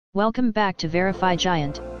Welcome back to Verify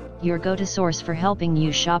Giant, your go-to source for helping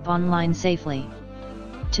you shop online safely.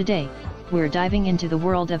 Today, we're diving into the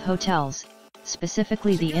world of hotels,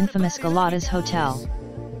 specifically the infamous Galata's Hotel.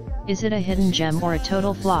 Is it a hidden gem or a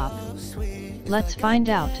total flop? Let's find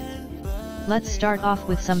out. Let's start off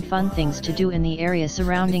with some fun things to do in the area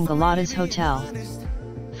surrounding Galata's Hotel.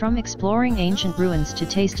 From exploring ancient ruins to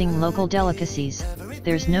tasting local delicacies,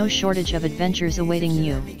 there's no shortage of adventures awaiting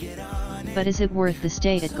you. But is it worth the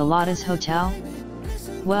stay at Galata's Hotel?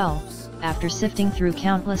 Well, after sifting through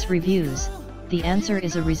countless reviews, the answer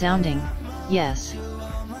is a resounding yes.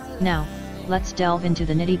 Now, let's delve into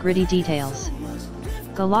the nitty-gritty details.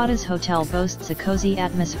 Galata's Hotel boasts a cozy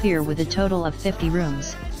atmosphere with a total of 50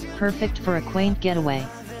 rooms, perfect for a quaint getaway.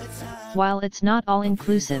 While it's not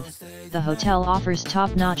all-inclusive, the hotel offers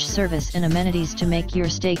top-notch service and amenities to make your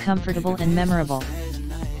stay comfortable and memorable.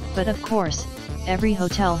 But of course, every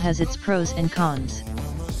hotel has its pros and cons.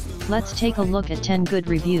 Let's take a look at 10 good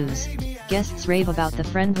reviews. Guests rave about the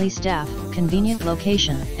friendly staff, convenient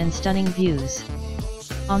location, and stunning views.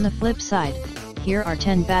 On the flip side, here are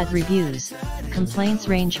 10 bad reviews. Complaints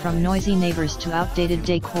range from noisy neighbors to outdated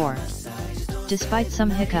decor. Despite some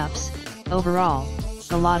hiccups, overall,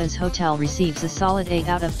 Galata's Hotel receives a solid 8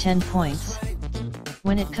 out of 10 points.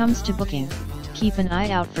 When it comes to booking, keep an eye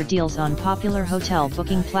out for deals on popular hotel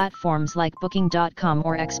booking platforms like Booking.com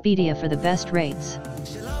or Expedia for the best rates.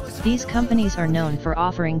 These companies are known for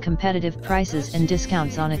offering competitive prices and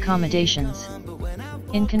discounts on accommodations.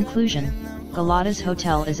 In conclusion, Galata's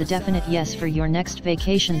Hotel is a definite yes for your next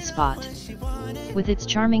vacation spot. With its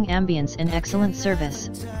charming ambience and excellent service,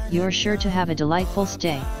 you're sure to have a delightful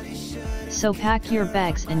stay. So pack your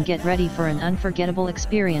bags and get ready for an unforgettable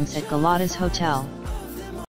experience at Galata's Hotel.